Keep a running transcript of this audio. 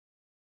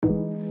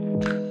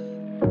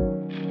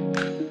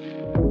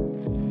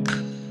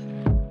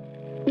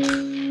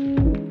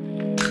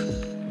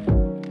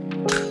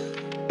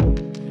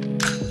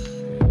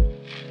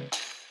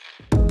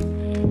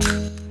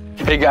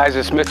guys,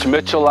 it's Mitch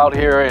Mitchell out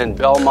here in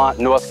Belmont,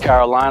 North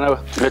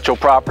Carolina. Mitchell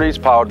Properties,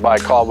 powered by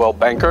Caldwell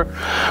Banker.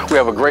 We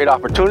have a great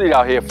opportunity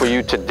out here for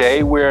you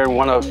today. We're in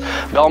one of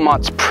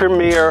Belmont's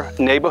premier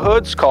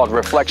neighborhoods called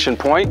Reflection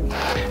Pointe,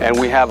 and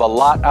we have a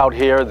lot out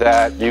here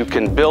that you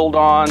can build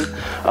on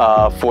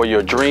for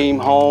your dream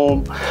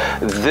home.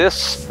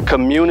 This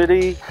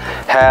community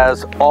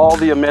has all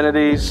the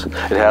amenities.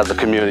 It has a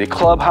community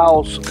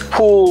clubhouse,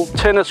 pool,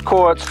 tennis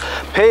courts,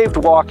 paved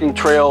walking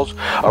trails,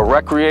 a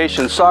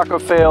recreation soccer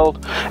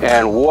field,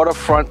 and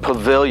waterfront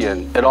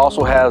pavilion. It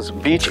also has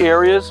beach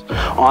areas,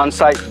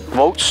 on-site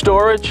boat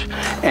storage,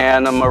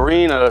 and a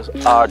marina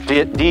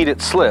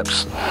deeded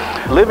slips.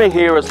 Living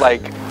here is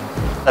like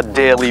a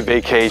daily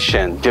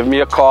vacation. Give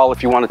me a call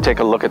if you want to take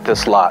a look at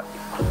this lot.